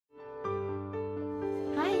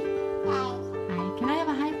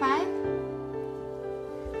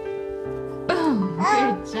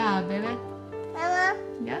baby? Mama.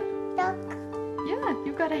 Yeah? Look. Yeah,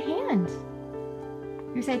 you've got a hand.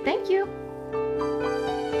 You say thank you.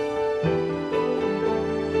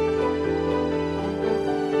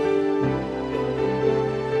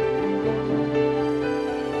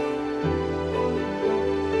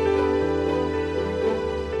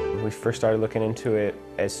 We first started looking into it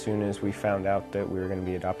as soon as we found out that we were going to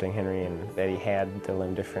be adopting Henry and that he had the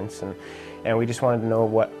limb difference, and we just wanted to know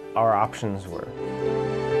what our options were.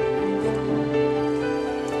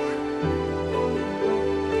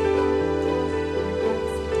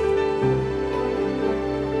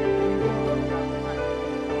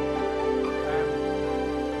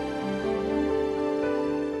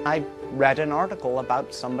 I read an article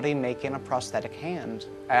about somebody making a prosthetic hand,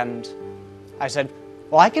 and I said,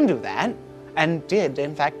 well, I can do that, and did,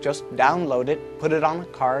 in fact, just download it, put it on a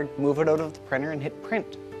card, move it out of the printer, and hit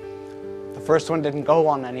print. The first one didn't go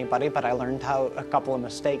on anybody, but I learned a couple of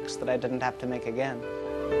mistakes that I didn't have to make again.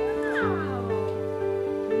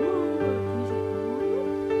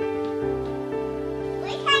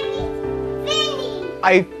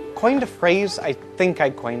 I coined a phrase, I think I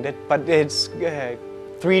coined it, but it's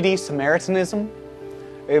 3D Samaritanism.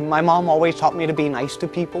 My mom always taught me to be nice to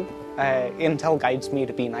people. Intel guides me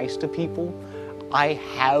to be nice to people. I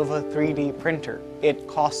have a 3D printer. It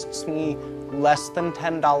costs me less than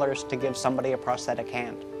 $10 to give somebody a prosthetic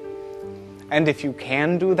hand. And if you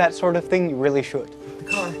can do that sort of thing, you really should. The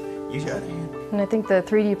car, you got a hand. And I think the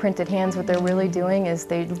 3D printed hands, what they're really doing is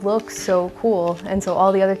they look so cool, and so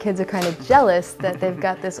all the other kids are kind of jealous that they've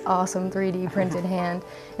got this awesome 3D printed hand,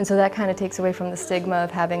 and so that kind of takes away from the stigma of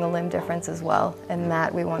having a limb difference as well, and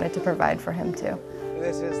that we wanted to provide for him too.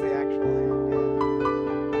 This is the actual hand.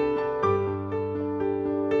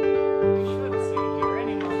 We should see here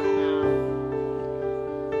any moment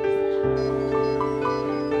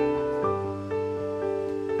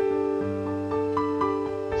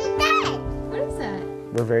now. What is that?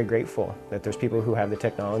 We're very grateful that there's people who have the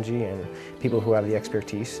technology and people who have the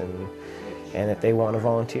expertise and that they want to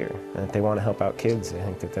volunteer and that they want to help out kids.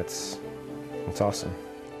 I think that's awesome.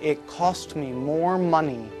 It cost me more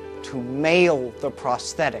money to mail the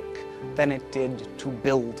prosthetic than it did to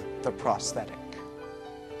build the prosthetic.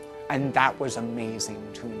 And that was amazing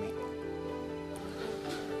to me.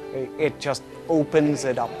 It just opens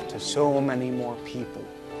it up to so many more people.